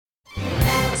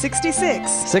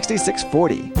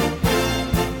6640.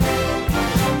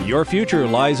 Your future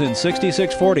lies in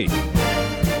 6640.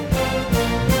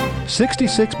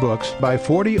 66 books by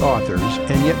 40 authors,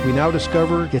 and yet we now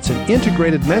discover it's an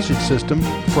integrated message system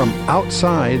from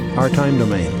outside our time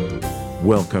domain.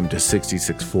 Welcome to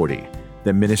 6640,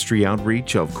 the ministry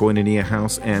outreach of Koinonia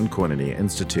House and Koinonia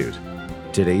Institute.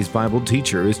 Today's Bible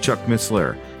teacher is Chuck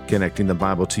Missler, connecting the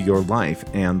Bible to your life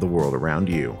and the world around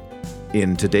you.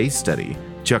 In today's study,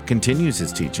 Chuck continues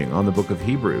his teaching on the book of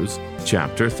Hebrews,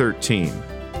 chapter 13.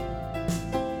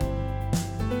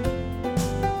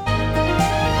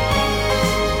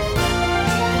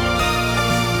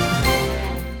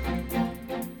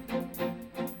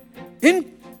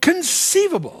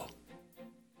 Inconceivable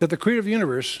that the creator of the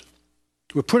universe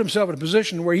would put himself in a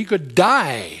position where he could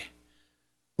die.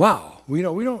 Wow,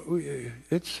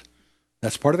 that's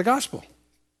part of the gospel.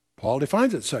 Paul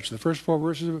defines it such, the first 4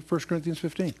 verses of 1 Corinthians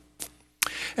 15.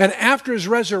 And after his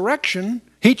resurrection,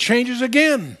 he changes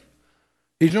again.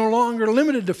 He's no longer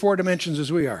limited to 4 dimensions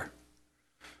as we are,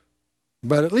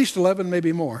 but at least 11,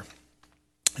 maybe more.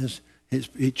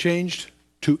 He changed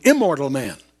to immortal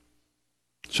man.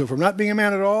 So from not being a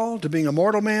man at all to being a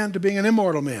mortal man to being an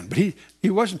immortal man. But he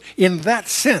wasn't in that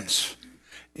sense,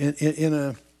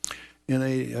 in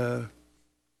a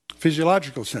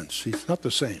physiological sense. He's not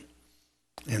the same.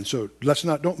 And so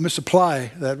don't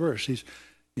misapply that verse.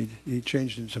 He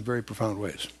changed in some very profound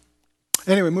ways.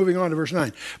 Anyway, moving on to verse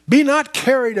 9. Be not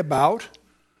carried about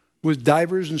with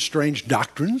divers and strange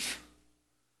doctrines.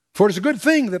 For it is a good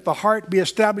thing that the heart be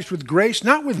established with grace,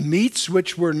 not with meats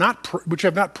which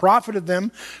have not profited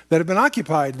them that have been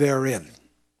occupied therein.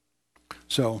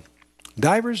 So,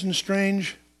 divers and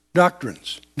strange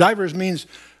doctrines. Divers means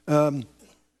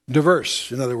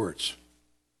diverse, in other words.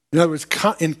 In other words,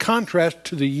 in contrast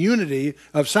to the unity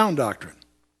of sound doctrine.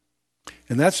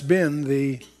 And that's been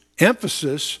the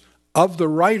emphasis of the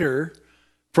writer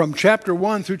from chapter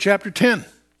 1 through chapter 10.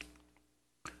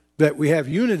 That we have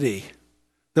unity.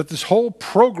 That this whole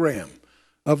program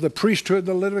of the priesthood,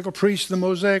 the Levitical priests, the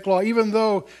Mosaic law, even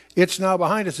though it's now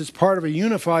behind us, it's part of a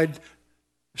unified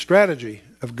strategy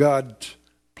of God's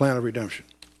plan of redemption.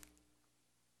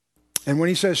 And when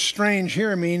he says strange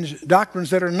here, means doctrines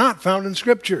that are not found in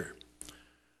Scripture.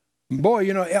 Boy,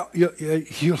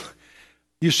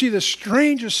 you see the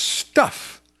strangest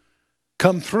stuff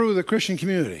come through the Christian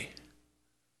community.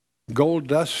 Gold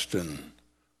dust and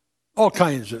all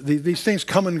kinds of these things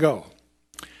come and go.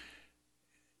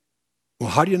 Well,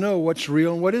 how do you know what's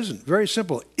real and what isn't? Very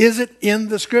simple. Is it in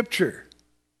the Scripture?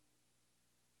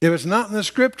 If it's not in the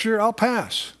Scripture, I'll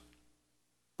pass.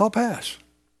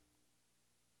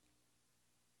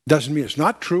 Doesn't mean it's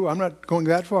not true. I'm not going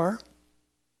that far.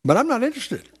 But I'm not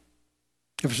interested.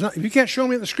 If you can't show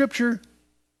me in the Scripture,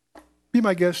 be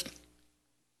my guest.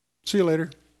 See you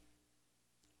later.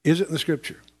 Is it in the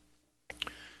Scripture?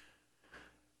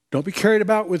 Don't be carried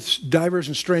about with divers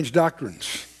and strange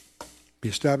doctrines. Be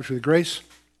established with grace,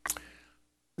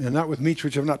 and not with meats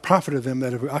which have not profited them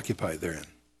that have occupied therein.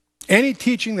 Any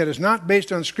teaching that is not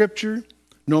based on Scripture,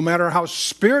 no matter how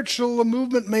spiritual the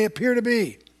movement may appear to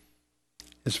be,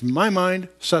 is, in my mind,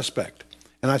 suspect.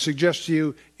 And I suggest to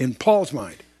you, in Paul's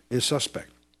mind, is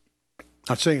suspect.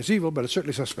 Not saying it's evil, but it's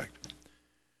certainly suspect.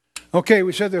 Okay,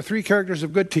 we said there are 3 characters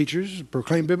of good teachers: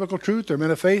 proclaim biblical truth, they're men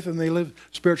of faith, and they live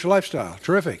spiritual lifestyle.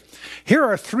 Terrific. Here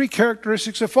are 3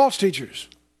 characteristics of false teachers.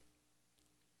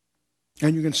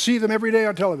 And you can see them every day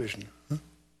on television.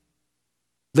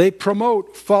 They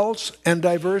promote false and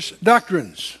diverse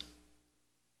doctrines.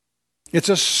 It's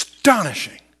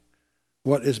astonishing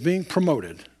what is being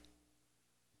promoted.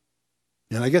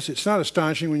 And I guess it's not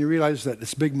astonishing when you realize that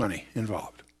it's big money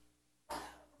involved.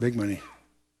 Big money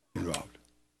involved.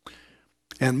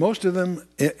 And most of them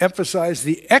emphasize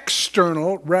the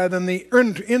external rather than the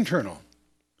internal.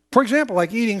 For example,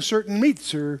 like eating certain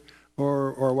meats or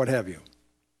what have you.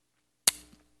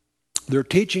 Their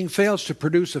teaching fails to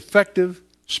produce effective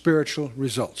spiritual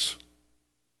results.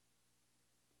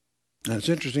 And it's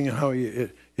interesting how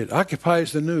it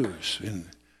occupies the news in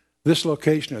this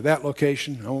location or that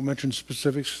location. I won't mention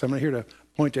specifics. I'm not here to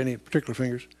point to any particular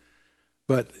fingers.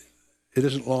 But it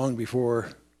isn't long before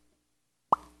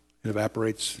it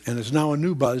evaporates, and there's now a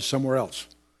new buzz somewhere else,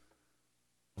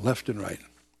 left and right.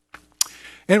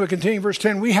 Anyway, continuing verse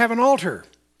 10, we have an altar,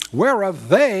 whereof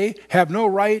they have no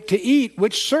right to eat,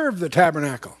 which serve the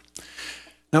tabernacle.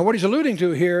 Now, what he's alluding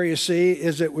to here, you see,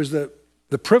 is it was the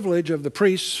privilege of the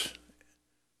priests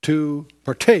to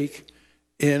partake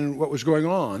in what was going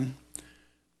on.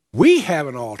 We have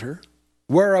an altar,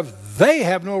 whereof they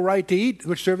have no right to eat,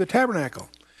 which serve the tabernacle.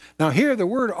 Now here, the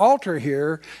word altar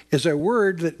here is a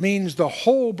word that means the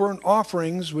whole burnt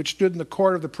offerings which stood in the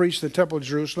court of the priests in the temple of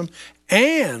Jerusalem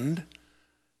and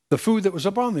the food that was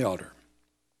upon the altar.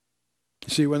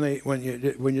 You see, when you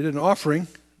did an offering,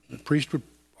 the priest would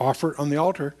offer it on the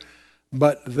altar,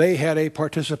 but they had a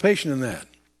participation in that.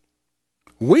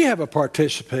 We have a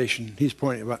participation, he's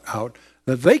pointing out,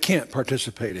 that they can't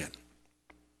participate in.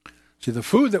 See, the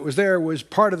food that was there was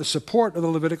part of the support of the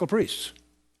Levitical priests.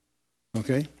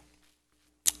 Okay?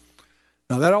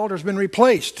 Now that altar has been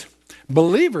replaced.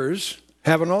 Believers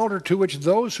have an altar to which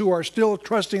those who are still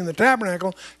trusting in the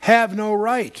tabernacle have no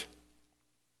right.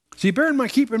 See,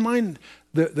 keep in mind,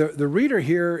 the reader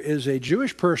here is a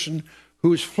Jewish person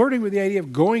who is flirting with the idea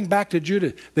of going back to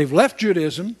Judaism. They've left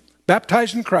Judaism,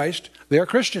 baptized in Christ, they are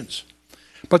Christians.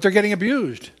 But they're getting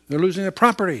abused. They're losing their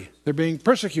property. They're being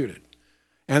persecuted.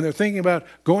 And they're thinking about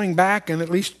going back and at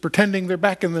least pretending they're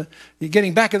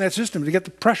getting back in that system to get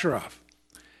the pressure off.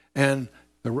 And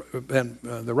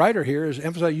the writer here is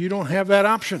emphasizing you don't have that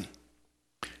option.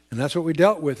 And that's what we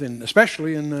dealt with,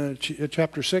 especially in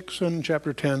chapter 6 and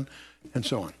chapter 10 and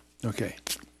so on. Okay.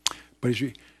 But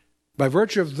by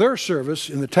virtue of their service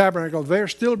in the tabernacle, they're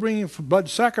still bringing blood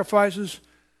sacrifices,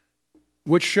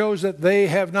 which shows that they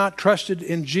have not trusted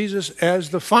in Jesus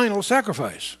as the final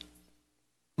sacrifice.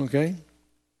 Okay?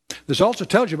 This also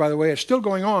tells you, by the way, it's still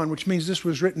going on, which means this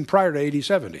was written prior to AD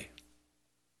 70.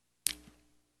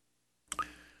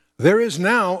 There is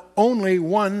now only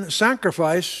one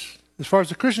sacrifice as far as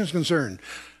the Christian is concerned.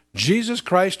 Jesus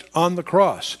Christ on the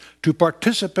cross. To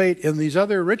participate in these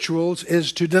other rituals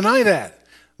is to deny that.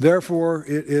 Therefore,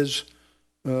 it is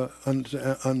it's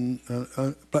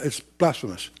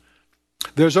blasphemous.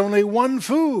 There's only one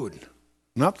food,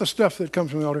 not the stuff that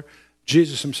comes from the altar,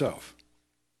 Jesus himself.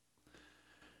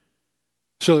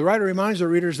 So the writer reminds the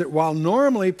readers that while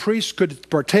normally priests could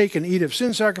partake and eat of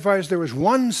sin sacrifice, there was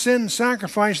one sin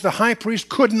sacrifice the high priest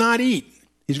could not eat.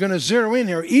 He's going to zero in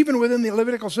here, even within the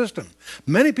Levitical system.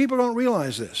 Many people don't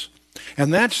realize this.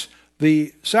 And that's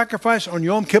the sacrifice on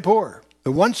Yom Kippur,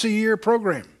 the once-a-year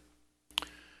program.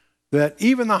 That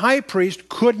even the high priest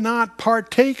could not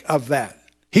partake of that.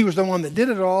 He was the one that did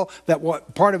it all,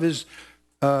 part of his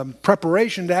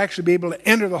preparation to actually be able to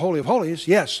enter the Holy of Holies,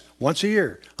 yes, once a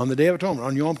year, on the Day of Atonement,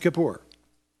 on Yom Kippur.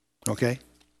 Okay?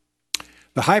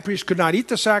 The high priest could not eat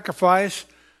the sacrifice,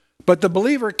 but the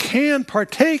believer can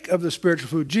partake of the spiritual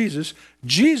food, Jesus.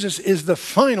 Jesus is the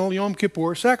final Yom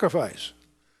Kippur sacrifice.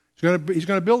 He's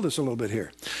going to build this a little bit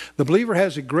here. The believer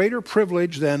has a greater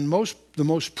privilege than the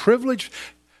most privileged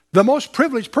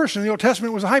person in the Old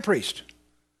Testament was the high priest.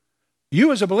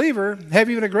 You as a believer have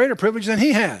even a greater privilege than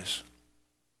he has.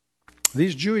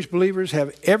 These Jewish believers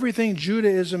have everything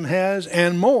Judaism has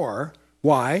and more.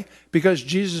 Why? Because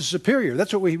Jesus is superior.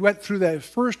 That's what we went through the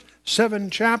first 7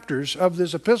 chapters of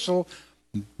this epistle,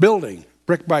 building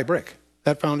brick by brick,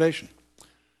 that foundation.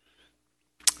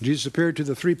 Jesus is superior to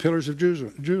the 3 pillars of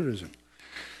Judaism.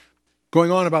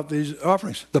 Going on about these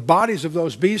offerings. The bodies of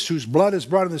those beasts whose blood is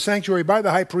brought in the sanctuary by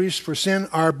the high priest for sin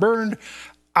are burned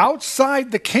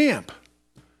outside the camp.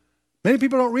 Many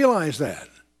people don't realize that.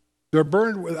 They're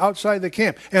burned outside the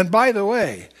camp. And by the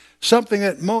way, something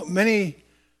that many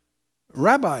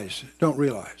rabbis don't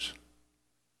realize.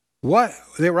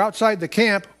 They were outside the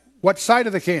camp. What side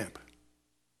of the camp?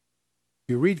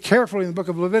 You read carefully in the book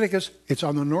of Leviticus, it's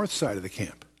on the north side of the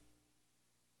camp.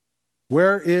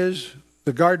 Where is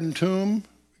the garden tomb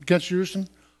against Jerusalem?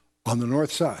 On the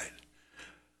north side.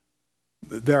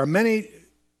 There are many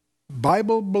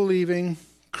Bible-believing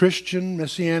Christian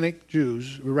Messianic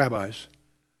Jews, rabbis,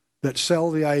 that sell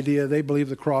the idea they believe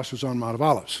the cross was on Mount of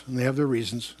Olives. And they have their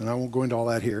reasons, and I won't go into all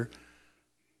that here.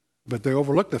 But they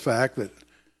overlook the fact that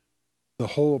the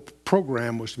whole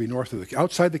program was to be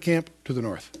outside the camp to the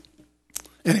north.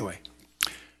 Anyway,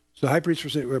 so the high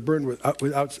priests were burned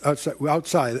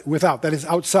outside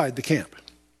the camp.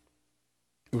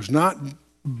 It was not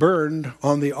burned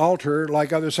on the altar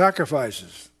like other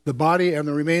sacrifices. The body and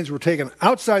the remains were taken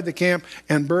outside the camp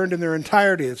and burned in their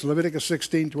entirety. It's Leviticus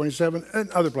 16:27 and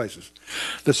other places.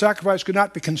 The sacrifice could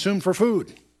not be consumed for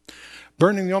food.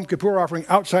 Burning the Yom Kippur offering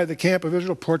outside the camp of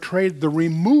Israel portrayed the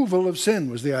removal of sin,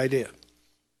 was the idea.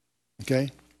 Okay?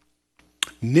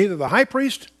 Neither the high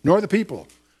priest nor the people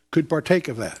could partake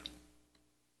of that.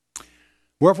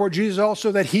 Wherefore Jesus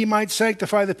also, that he might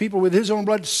sanctify the people with his own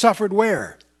blood, suffered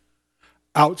where?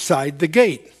 Outside the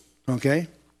gate. Okay?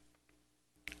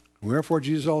 Wherefore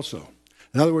Jesus also.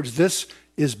 In other words, this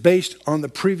is based on the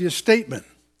previous statement.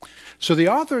 So the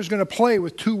author is going to play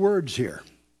with 2 words here.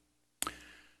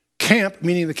 Camp,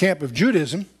 meaning the camp of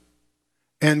Judaism,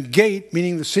 and gate,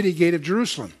 meaning the city gate of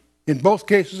Jerusalem. In both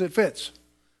cases, it fits.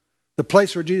 The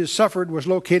place where Jesus suffered was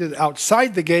located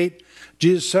outside the gate.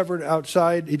 Jesus suffered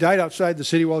outside. He died outside the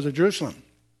city walls of Jerusalem.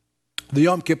 The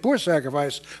Yom Kippur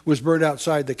sacrifice was burned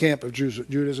outside the camp of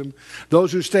Judaism.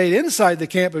 Those who stayed inside the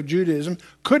camp of Judaism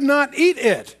could not eat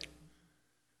it.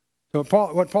 So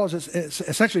what Paul is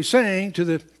essentially saying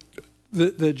to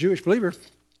the Jewish believer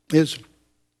is,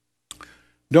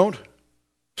 don't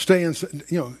stay in,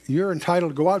 you're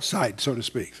entitled to go outside, so to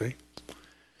speak, see?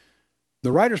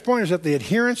 The writer's point is that the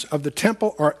adherents of the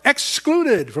temple are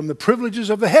excluded from the privileges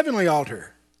of the heavenly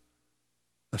altar.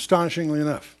 Astonishingly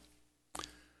enough.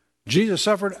 Jesus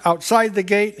suffered outside the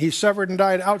gate. He suffered and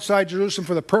died outside Jerusalem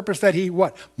for the purpose that he,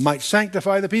 what? Might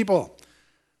sanctify the people.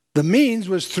 The means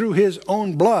was through his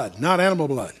own blood, not animal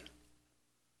blood.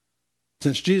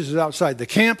 Since Jesus is outside the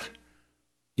camp,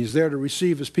 he's there to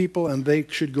receive his people, and they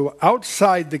should go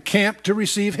outside the camp to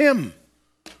receive him.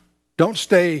 Don't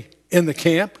stay in the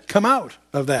camp, come out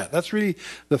of that. That's really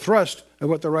the thrust of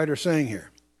what the writer's saying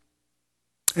here.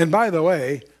 And by the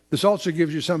way, this also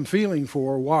gives you some feeling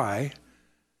for why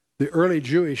the early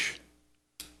Jewish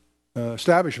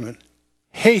establishment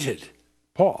hated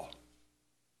Paul.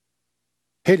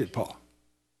 Hated Paul.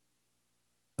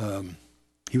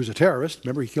 He was a terrorist.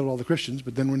 Remember, he killed all the Christians.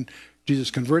 But then when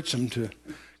Jesus converts him to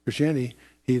Christianity,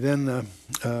 he then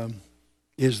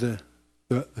is the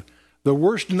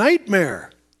worst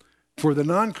nightmare for the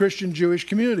non-Christian Jewish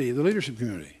community, the leadership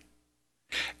community.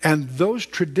 And those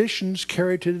traditions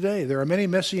carry to today. There are many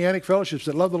Messianic fellowships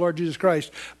that love the Lord Jesus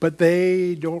Christ, but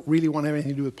they don't really want to have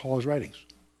anything to do with Paul's writings.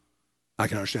 I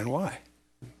can understand why.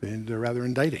 They're rather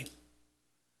indicting.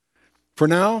 For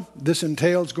now, this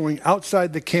entails going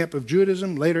outside the camp of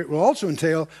Judaism. Later, it will also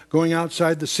entail going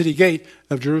outside the city gate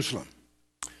of Jerusalem.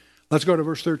 Let's go to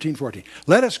verse 13, 14.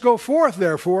 Let us go forth,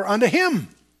 therefore, unto him,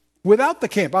 without the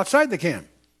camp, outside the camp,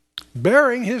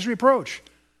 bearing his reproach.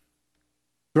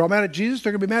 They're all mad at Jesus,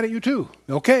 they're going to be mad at you too.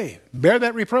 Okay, bear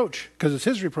that reproach, because it's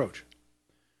his reproach.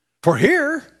 For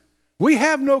here, we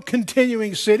have no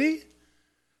continuing city,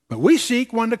 but we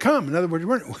seek one to come. In other words,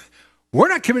 we're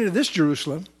not committed to this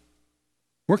Jerusalem.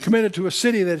 We're committed to a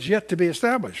city that is yet to be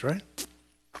established, right?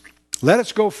 Let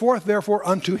us go forth, therefore,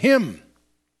 unto him.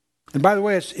 And by the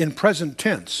way, it's in present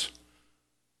tense.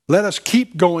 Let us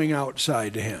keep going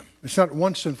outside to him. It's not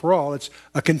once and for all. It's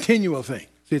a continual thing.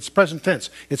 See, it's present tense.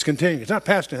 It's continuing. It's not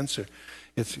past tense.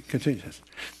 It's continuous.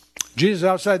 Jesus is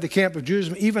outside the camp of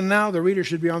Judaism. Even now, the reader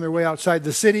should be on their way outside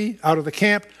the city, out of the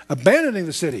camp, abandoning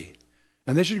the city.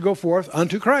 And they should go forth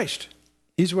unto Christ.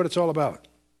 He's what it's all about.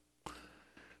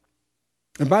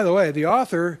 And by the way, the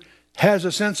author has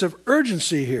a sense of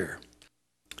urgency here.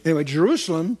 Anyway,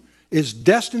 Jerusalem is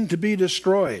destined to be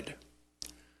destroyed.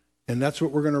 And that's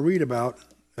what we're going to read about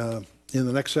in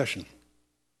the next session.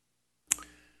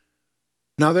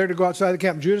 Now they're to go outside the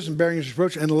camp of Judas and bearing his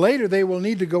reproach, and later they will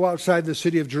need to go outside the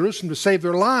city of Jerusalem to save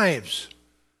their lives.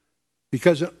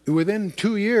 Because within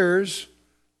 2 years,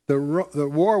 the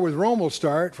war with Rome will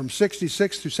start from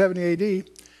 66 to 70 AD.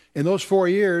 In those 4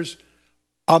 years,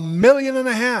 1.5 million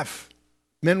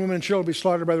men, women, and children will be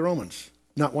slaughtered by the Romans.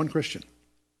 Not one Christian.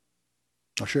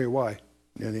 I'll show you why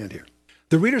near the end here.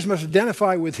 The readers must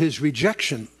identify with his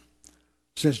rejection.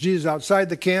 Since Jesus is outside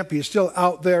the camp, he is still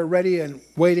out there ready and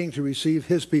waiting to receive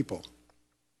his people.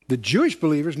 The Jewish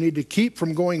believers need to keep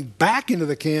from going back into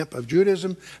the camp of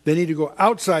Judaism. They need to go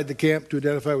outside the camp to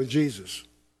identify with Jesus.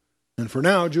 And for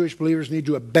now, Jewish believers need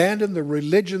to abandon the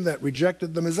religion that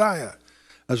rejected the Messiah.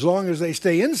 As long as they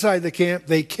stay inside the camp,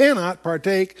 they cannot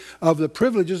partake of the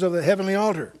privileges of the heavenly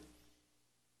altar.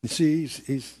 You see,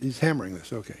 he's hammering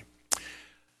this. Okay.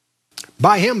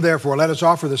 By him, therefore, let us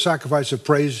offer the sacrifice of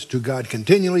praise to God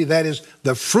continually. That is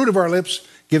the fruit of our lips,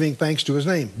 giving thanks to his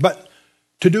name. But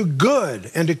to do good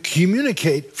and to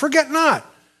communicate, forget not.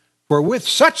 For with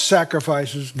such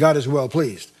sacrifices, God is well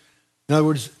pleased. In other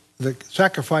words, the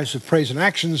sacrifice of praise and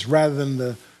actions rather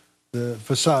than the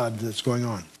facade that's going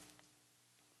on.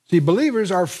 See,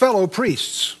 believers are fellow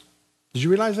priests. Did you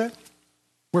realize that?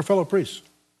 We're fellow priests.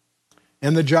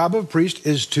 And the job of a priest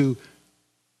is to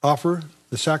offer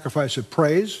the sacrifice of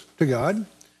praise to God,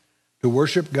 to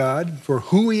worship God for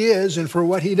who he is and for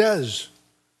what he does.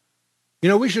 You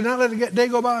know, we should not let a day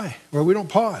go by where we don't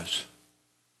pause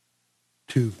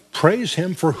to praise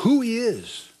him for who he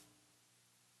is.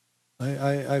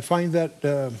 I find that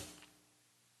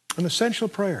an essential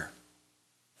prayer.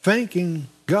 Thanking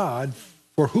God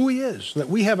for who he is, that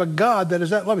we have a God that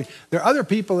is that loving. There are other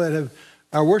people that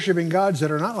are worshiping gods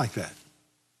that are not like that.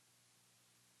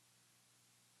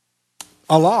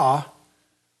 Allah,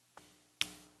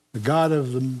 the God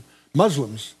of the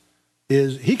Muslims,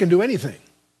 he can do anything.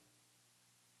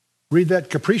 Read that,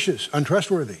 capricious,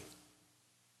 untrustworthy.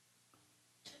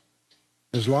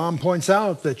 Islam points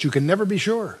out that you can never be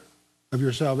sure of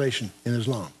your salvation in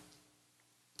Islam.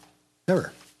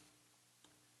 Never.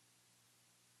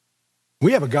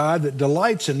 We have a God that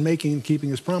delights in making and keeping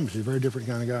his promises. He's a very different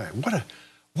kind of guy.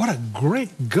 What a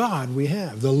great God we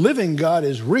have. The living God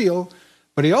is real,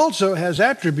 but he also has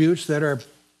attributes that are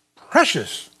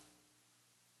precious.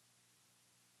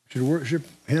 We should worship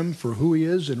him for who he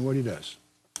is and what he does.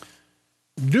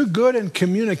 Do good and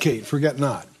communicate, forget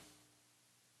not.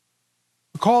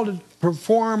 We're called to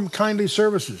perform kindly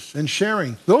services and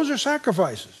sharing. Those are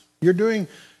sacrifices. You're doing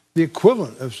the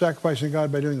equivalent of sacrificing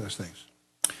God by doing those things.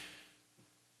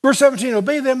 Verse 17,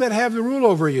 obey them that have the rule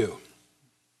over you,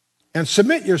 and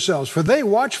submit yourselves, for they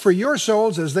watch for your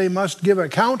souls as they must give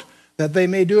account, that they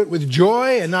may do it with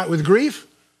joy and not with grief,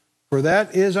 for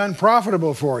that is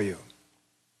unprofitable for you.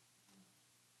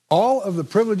 All of the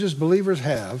privileges believers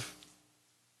have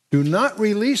do not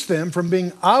release them from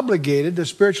being obligated to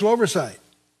spiritual oversight.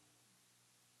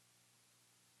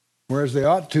 Whereas they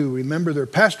ought to remember their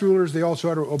past rulers, they also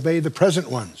ought to obey the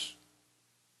present ones.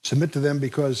 Submit to them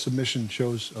because submission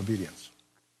shows obedience.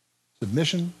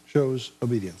 Submission shows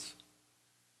obedience.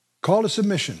 Call to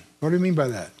submission. What do you mean by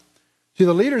that? See,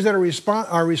 the leaders that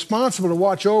are responsible to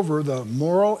watch over the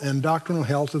moral and doctrinal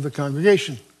health of the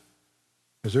congregation,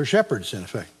 because they're shepherds, in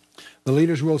effect. The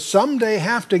leaders will someday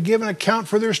have to give an account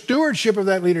for their stewardship of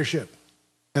that leadership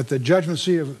at the judgment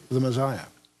seat of the Messiah.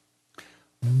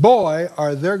 Boy,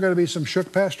 are there going to be some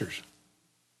shook pastors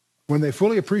when they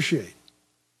fully appreciate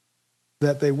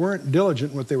that they weren't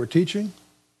diligent in what they were teaching.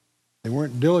 They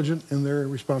weren't diligent in their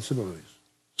responsibilities.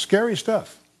 Scary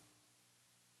stuff.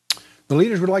 The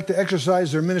leaders would like to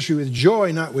exercise their ministry with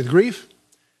joy, not with grief.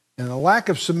 And a lack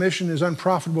of submission is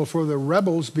unprofitable for the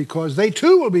rebels because they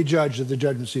too will be judged at the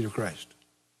judgment seat of Christ.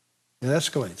 It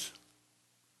escalates.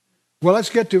 Well, let's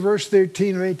get to verse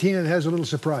 13 and 18. It has a little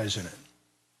surprise in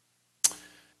it.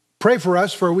 Pray for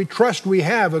us, for we trust we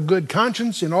have a good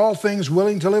conscience, in all things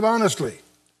willing to live honestly.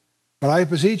 But I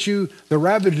beseech you the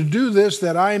rather to do this,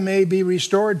 that I may be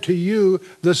restored to you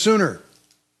the sooner.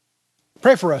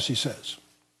 Pray for us, he says.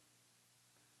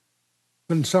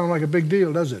 Doesn't sound like a big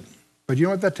deal, does it? But you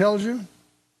know what that tells you?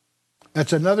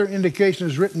 That's another indication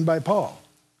is written by Paul.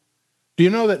 Do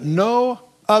you know that no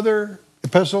other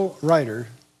epistle writer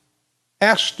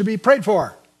asks to be prayed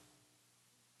for?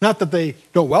 Not that they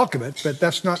don't welcome it, but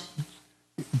that's not,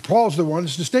 Paul's the one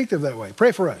that's distinctive that way.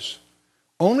 Pray for us.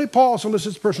 Only Paul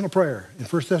solicits personal prayer in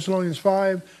 1 Thessalonians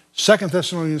 5, 2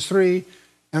 Thessalonians 3,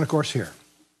 and of course here.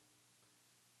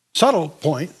 Subtle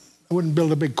point. I wouldn't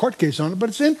build a big court case on it, but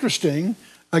it's interesting.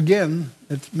 Again,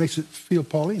 it makes it feel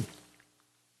Pauline.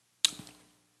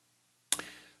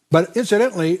 But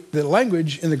incidentally, the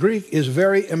language in the Greek is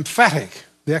very emphatic.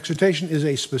 The exhortation is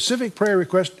a specific prayer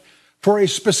request for a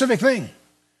specific thing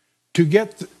to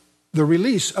get the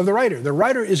release of the writer. The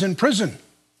writer is in prison.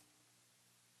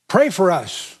 Pray for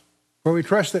us, for we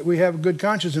trust that we have a good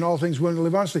conscience in all things willing to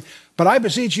live honestly. But I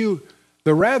beseech you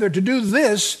the rather to do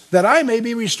this, that I may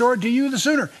be restored to you the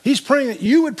sooner. He's praying that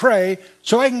you would pray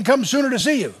so I can come sooner to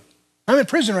see you. I'm in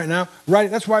prison right now. Right?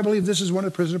 That's why I believe this is one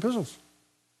of the prison epistles.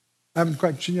 I haven't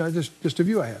quite, just a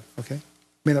view I have, okay?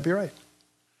 May not be right.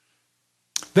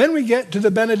 Then we get to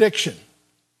the benediction.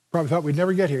 Probably thought we'd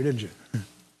never get here, didn't you?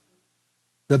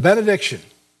 The benediction.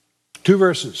 2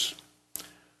 verses.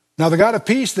 Now the God of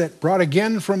peace that brought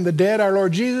again from the dead our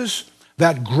Lord Jesus,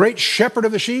 that great shepherd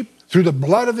of the sheep, through the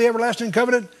blood of the everlasting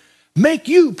covenant, make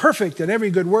you perfect in every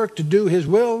good work to do his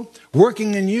will,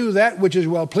 working in you that which is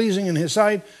well-pleasing in his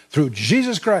sight, through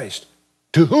Jesus Christ,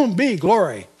 to whom be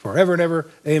glory forever and ever.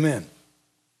 Amen.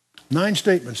 9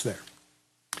 statements there.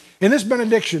 In this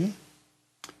benediction,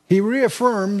 he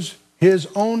reaffirms his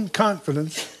own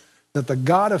confidence that the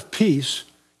God of peace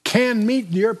can meet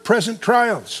your present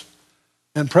trials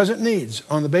and present needs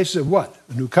on the basis of what?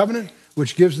 A new covenant,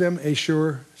 which gives them a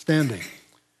sure standing.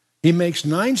 He makes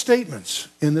 9 statements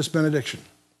in this benediction.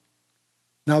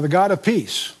 Now, the God of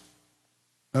peace,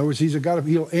 in other words, he's a God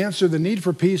he'll answer the need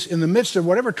for peace in the midst of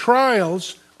whatever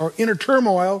trials or inner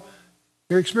turmoil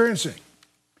you're experiencing.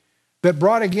 That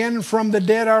brought again from the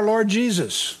dead our Lord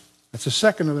Jesus. That's the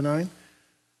second of the 9.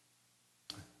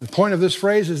 The point of this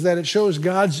phrase is that it shows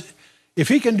God's, if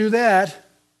he can do that,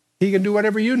 he can do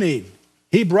whatever you need.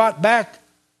 He brought back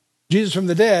Jesus from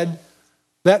the dead.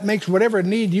 That makes whatever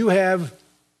need you have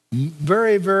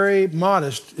very, very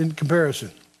modest in comparison.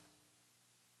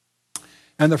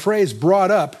 And the phrase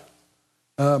brought up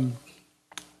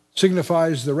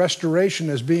signifies the restoration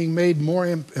as being made more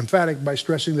emphatic by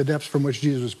stressing the depths from which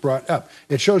Jesus was brought up.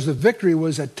 It shows the victory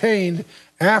was attained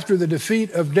after the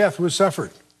defeat of death was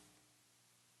suffered.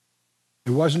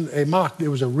 It wasn't a mock, it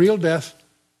was a real death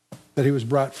that he was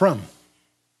brought from.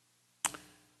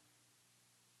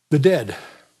 The dead.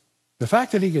 The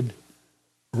fact that he could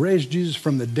raise Jesus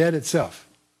from the dead itself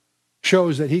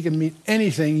shows that he can meet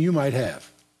anything you might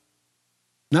have.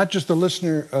 Not just the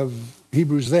listener of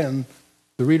Hebrews then,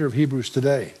 the reader of Hebrews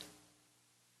today.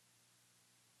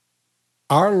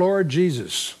 Our Lord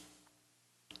Jesus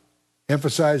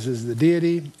emphasizes the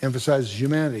deity, emphasizes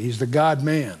humanity. He's the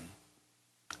God-man.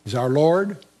 He's our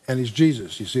Lord and he's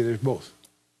Jesus. You see, there's both.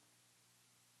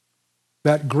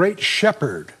 That great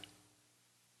shepherd,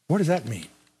 what does that mean?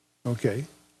 Okay.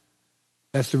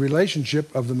 That's the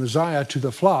relationship of the Messiah to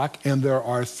the flock, and there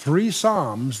are 3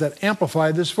 Psalms that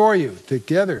amplify this for you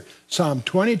together. Psalm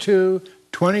 22,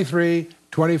 23,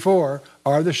 24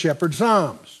 are the shepherd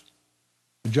psalms.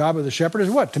 The job of the shepherd is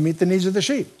what? To meet the needs of the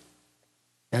sheep.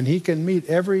 And he can meet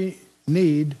every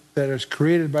need that is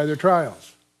created by their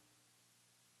trials.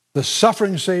 The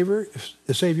suffering Savior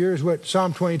is what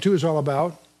Psalm 22 is all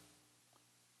about.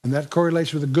 And that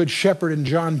correlates with the good shepherd in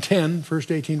John 10,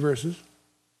 first 18 verses.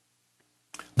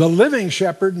 The living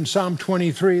shepherd in Psalm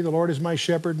 23, the Lord is my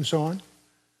shepherd, and so on.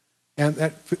 And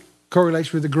that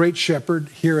correlates with the great shepherd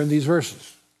here in these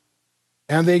verses.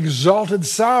 And the exalted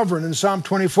sovereign in Psalm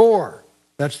 24,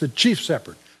 that's the chief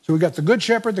shepherd. So we've got the good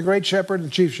shepherd, the great shepherd, and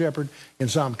the chief shepherd in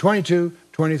Psalm 22,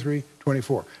 23,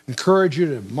 24. Encourage you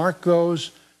to mark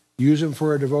those, use them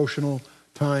for a devotional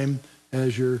time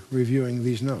as you're reviewing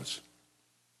these notes.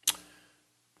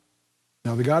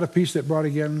 Now, the God of peace that brought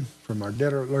again from our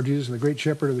dead Lord Jesus and the great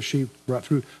shepherd of the sheep brought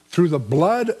through the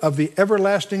blood of the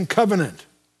everlasting covenant.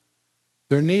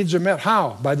 Their needs are met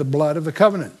how? By the blood of the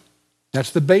covenant.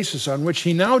 That's the basis on which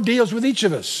he now deals with each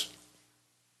of us.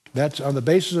 That's on the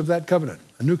basis of that covenant,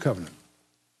 a new covenant.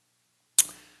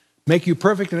 Make you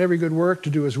perfect in every good work to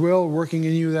do his will, working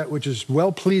in you that which is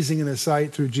well-pleasing in his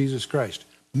sight through Jesus Christ.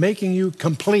 Making you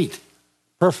complete.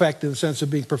 Perfect in the sense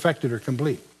of being perfected or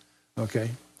complete.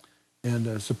 Okay?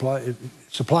 And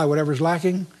supply whatever's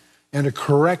lacking, and to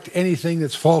correct anything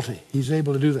that's faulty. He's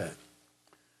able to do that.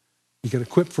 He can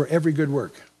equip for every good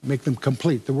work, make them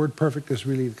complete. The word perfect is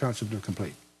really the concept of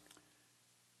complete.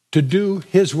 To do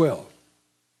his will.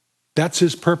 That's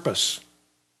his purpose.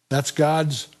 That's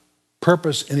God's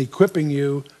purpose in equipping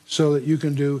you so that you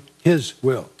can do his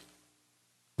will.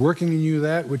 Working in you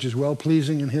that which is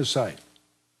well-pleasing in his sight.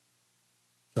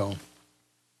 So,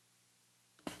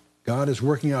 God is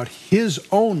working out his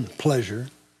own pleasure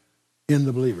in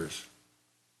the believers.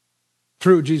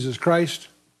 Through Jesus Christ,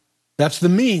 that's the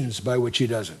means by which he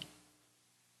does it.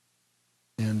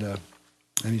 And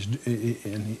he's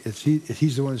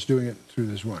the one that's doing it through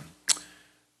this one.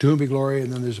 To whom be glory,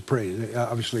 and then there's a praise.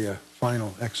 Obviously a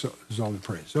final exalted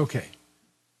praise. Okay.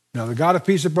 Now the God of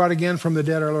peace that brought again from the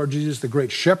dead our Lord Jesus, the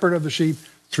great shepherd of the sheep,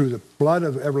 through the blood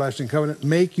of everlasting covenant,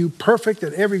 make you perfect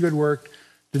at every good work,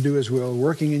 to do his will,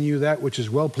 working in you that which is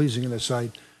well-pleasing in his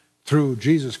sight, through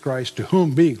Jesus Christ, to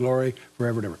whom be glory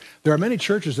forever and ever. There are many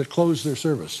churches that close their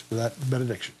service with that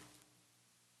benediction.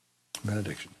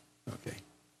 Benediction. Okay.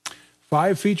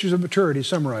 5 features of maturity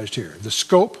summarized here. The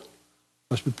scope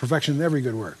must be perfection in every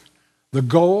good work. The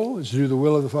goal is to do the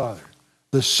will of the Father.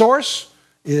 The source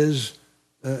is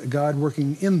God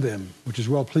working in them, which is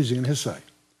well-pleasing in his sight.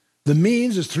 The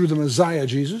means is through the Messiah,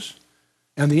 Jesus.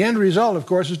 And the end result, of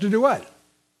course, is to do what?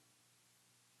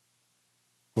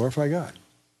 Glorify God.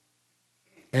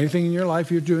 Anything in your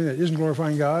life you're doing that isn't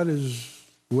glorifying God is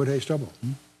wood, hay, stubble.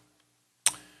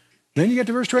 Then you get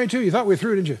to verse 22. You thought we were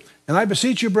through, didn't you? And I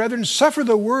beseech you, brethren, suffer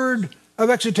the word of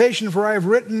exhortation, for I have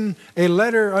written a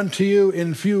letter unto you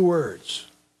in few words.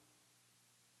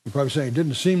 You're probably saying, it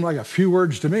didn't seem like a few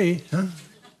words to me. Huh?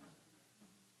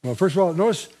 Well, first of all,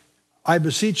 notice, I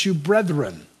beseech you,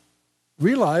 brethren.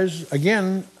 Realize,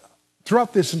 again,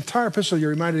 throughout this entire epistle,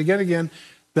 you're reminded again and again,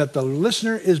 that the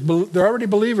listener they're already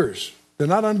believers. They're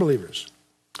not unbelievers.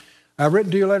 I've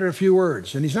written to you a letter in a few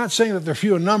words. And he's not saying that they're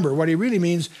few in number. What he really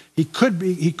means, he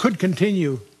could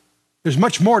continue. There's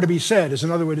much more to be said is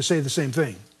another way to say the same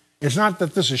thing. It's not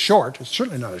that this is short. It's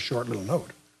certainly not a short little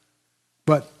note.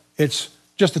 But it's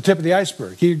just the tip of the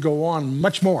iceberg. He could go on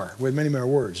much more with many more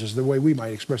words, is the way we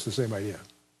might express the same idea.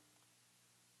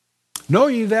 Know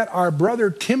ye that our brother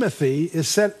Timothy is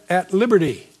set at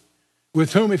liberty,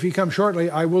 with whom, if he comes shortly,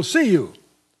 I will see you.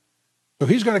 So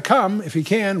he's going to come, if he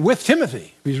can, with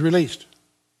Timothy, if he's released.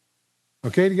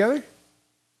 Okay, together?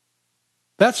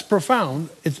 That's profound.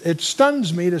 It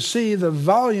stuns me to see the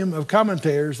volume of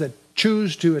commentators that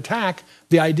choose to attack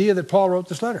the idea that Paul wrote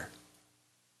this letter.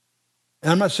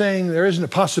 And I'm not saying there isn't a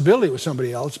possibility with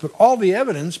somebody else, but all the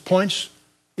evidence points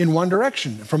in one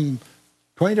direction from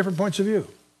 20 different points of view.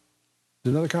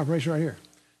 There's another confirmation right here.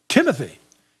 Timothy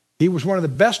He was one of the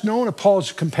best known of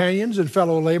Paul's companions and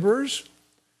fellow laborers.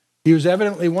 He was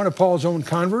evidently one of Paul's own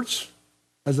converts,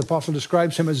 as the apostle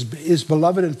describes him as his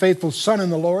beloved and faithful son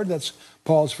in the Lord. That's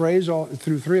Paul's phrase all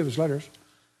through 3 of his letters.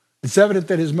 It's evident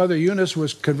that his mother Eunice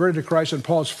was converted to Christ on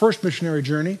Paul's first missionary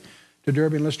journey to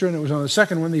Derbe and Lystra, and it was on the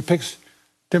second one that he picks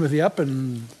Timothy up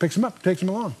and takes him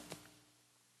along.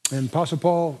 And Apostle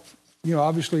Paul,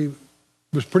 obviously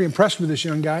was pretty impressed with this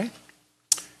young guy,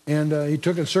 and he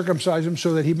took and circumcised him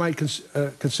so that he might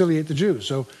conciliate the Jews.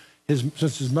 So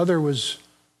since his mother was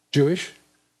Jewish,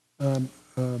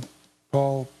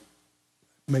 Paul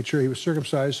made sure he was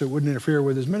circumcised so it wouldn't interfere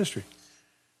with his ministry.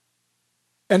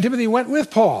 And Timothy went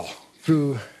with Paul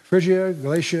through Phrygia,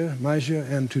 Galatia, Mysia,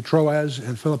 and to Troas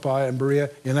and Philippi and Berea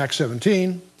in Acts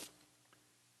 17.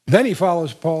 Then he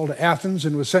follows Paul to Athens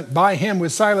and was sent by him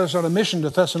with Silas on a mission to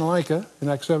Thessalonica in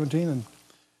Acts 17.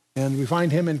 And we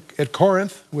find him at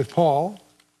Corinth with Paul.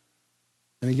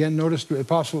 And again, notice the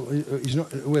apostle he's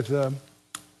in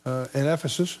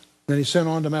Ephesus. Then he's sent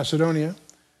on to Macedonia.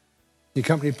 He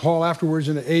accompanied Paul afterwards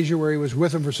into Asia, where he was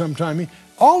with him for some time.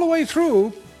 All the way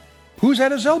through, who's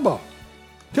at his elbow?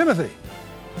 Timothy.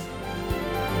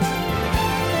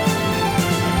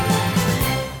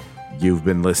 You've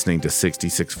been listening to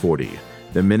 6640,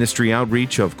 the ministry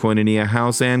outreach of Koinonia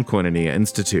House and Koinonia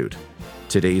Institute.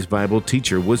 Today's Bible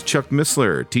teacher was Chuck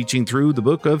Missler, teaching through the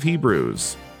book of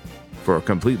Hebrews. For a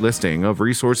complete listing of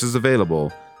resources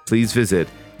available, please visit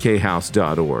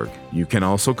khouse.org. You can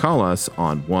also call us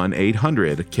on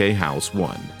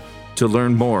 1-800-KHOUSE-1. To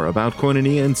learn more about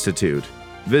Koinonia Institute,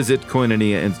 visit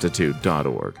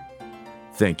koinoniainstitute.org.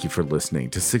 Thank you for listening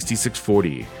to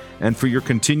 6640 and for your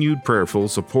continued prayerful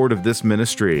support of this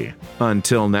ministry.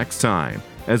 Until next time,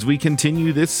 as we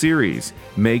continue this series,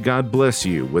 may God bless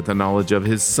you with the knowledge of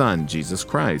His Son, Jesus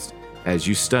Christ, as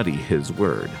you study His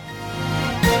Word.